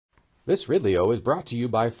This Ridley-O is brought to you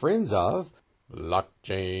by friends of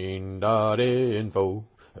blockchain.info.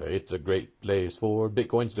 It's a great place for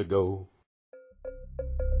Bitcoins to go.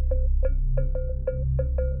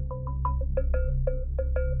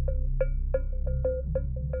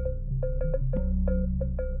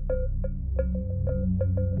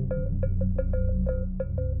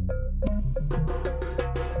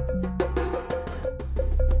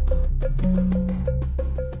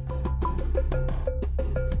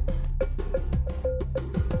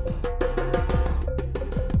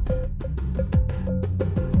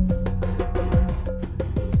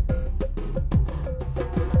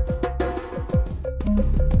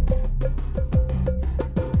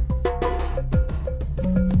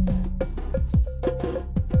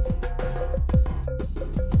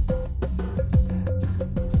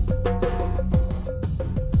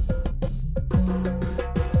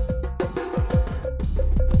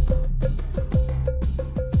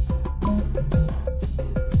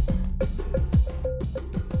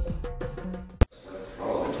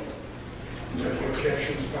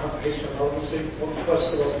 Based on relevancy,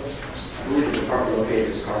 what's the relevance? I believe the property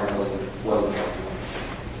located his car wasn't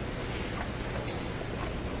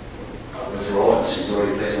Mr. Rollins, he's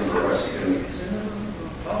already placed under arrest. He couldn't.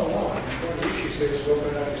 Oh, no. One of the issues there is whether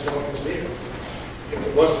or not he's on his vehicle. If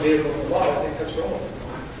it was a vehicle in the law, I think that's relevant.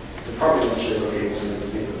 The property actually located was in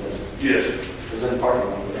his vehicle. Yes. It was in the parking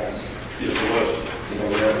lot with us. Yes, it was. You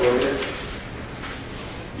know where that located?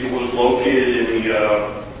 It was located in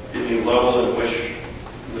the level in which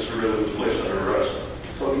Mr. Ridley was placed under arrest.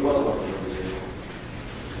 So he was located in his vehicle.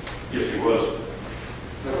 Yes, he was.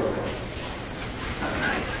 Never mind.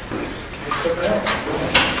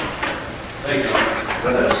 Thank you.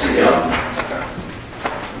 Let's see,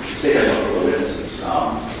 say that to the witnesses.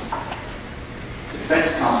 Defense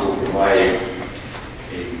counsel provided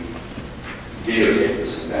a videotape of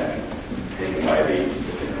this event taken by the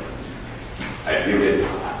defendant. I viewed it,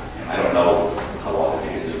 and I don't know how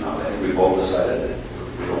authentic it is or not. I think we both decided that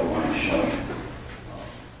we don't mind showing it.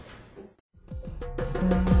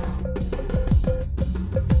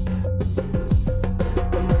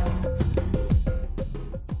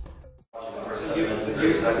 Are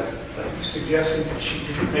you suggesting that she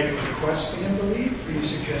didn't make a request for him to leave? Or are you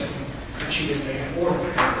suggesting that she didn't make an order?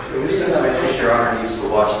 The reason I think Your Honor needs to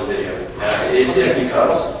watch the video is just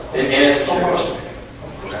because, and it's Don't watch it.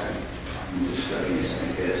 I'm just studying this and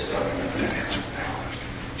get it started.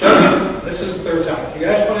 Gentlemen, this is the third time. You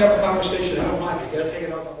guys want to have a conversation, I don't mind. You got to take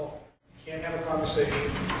it off the wall. You can't have a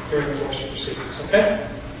conversation during the course of proceedings, okay?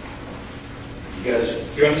 You guys,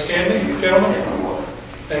 You understand me, gentlemen? I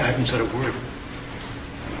Thank you. haven't said a word.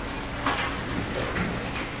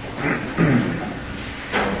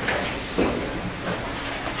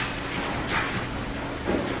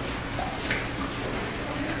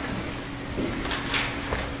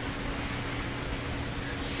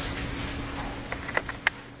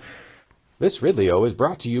 This Ridley-O is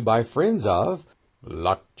brought to you by friends of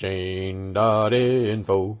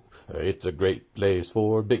blockchain.info. It's a great place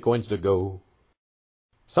for Bitcoins to go.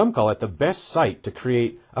 Some call it the best site to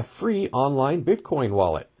create a free online Bitcoin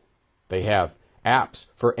wallet. They have apps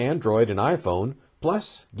for Android and iPhone,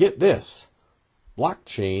 plus, get this,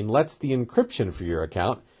 blockchain lets the encryption for your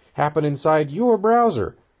account happen inside your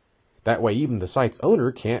browser. That way even the site's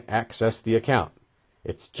owner can't access the account.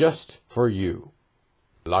 It's just for you.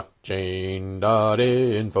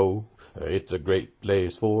 Blockchain.info. It's a great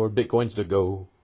place for Bitcoins to go.